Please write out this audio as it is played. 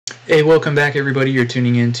Hey, welcome back everybody. You're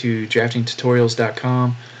tuning in to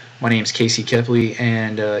draftingtutorials.com. My name is Kepley,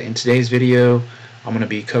 and in today's video I'm going to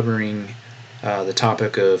be covering the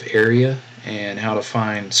topic of area and how to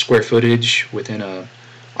find square footage within a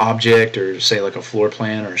object, or say like a floor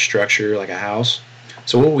plan or a structure like a house.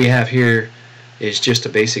 So what we have here is just a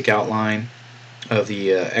basic outline of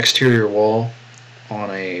the exterior wall on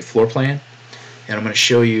a floor plan, and I'm going to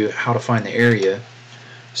show you how to find the area.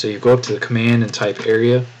 So you go up to the command and type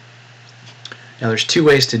area. Now there's two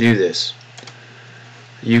ways to do this.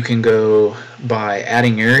 You can go by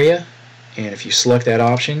adding area, and if you select that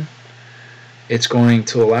option, it's going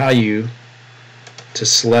to allow you to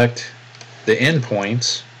select the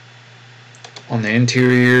endpoints on the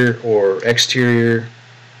interior or exterior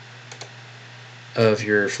of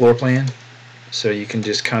your floor plan. So you can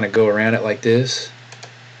just kind of go around it like this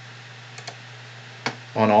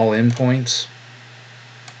on all endpoints.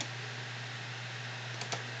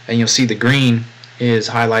 And you'll see the green is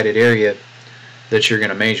highlighted area that you're going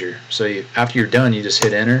to measure. So after you're done, you just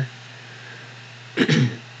hit enter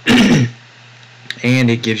and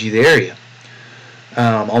it gives you the area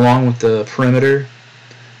along with the perimeter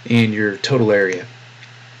and your total area.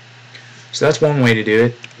 So that's one way to do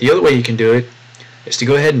it. The other way you can do it is to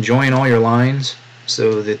go ahead and join all your lines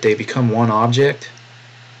so that they become one object.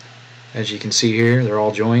 As you can see here, they're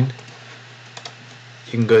all joined.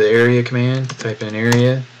 You can go to the area command, type in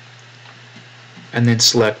area, and then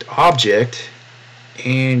select object,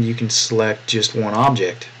 and you can select just one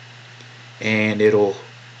object, and it'll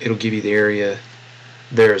give you the area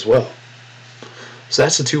there as well. So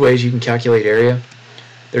that's the two ways you can calculate area.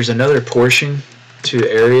 There's another portion to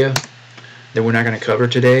area that we're not going to cover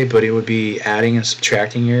today, but it would be adding and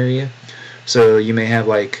subtracting area. So you may have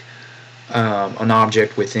like an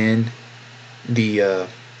object within the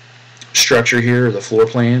structure here, or the floor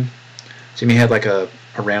plan. So you may have like a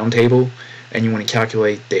round table, and you want to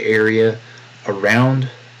calculate the area around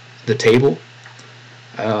the table.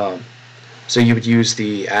 So you would use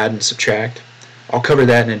the add and subtract. I'll cover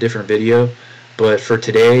that in a different video, but for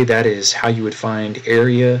today, that is how you would find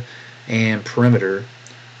area and perimeter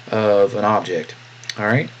of an object.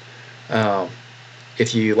 Alright,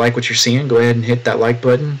 if you like what you're seeing, go ahead and hit that like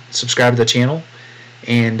button, subscribe to the channel,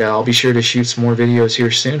 and I'll be sure to shoot some more videos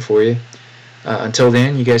here soon for you. Until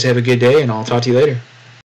then, you guys have a good day, and I'll talk to you later.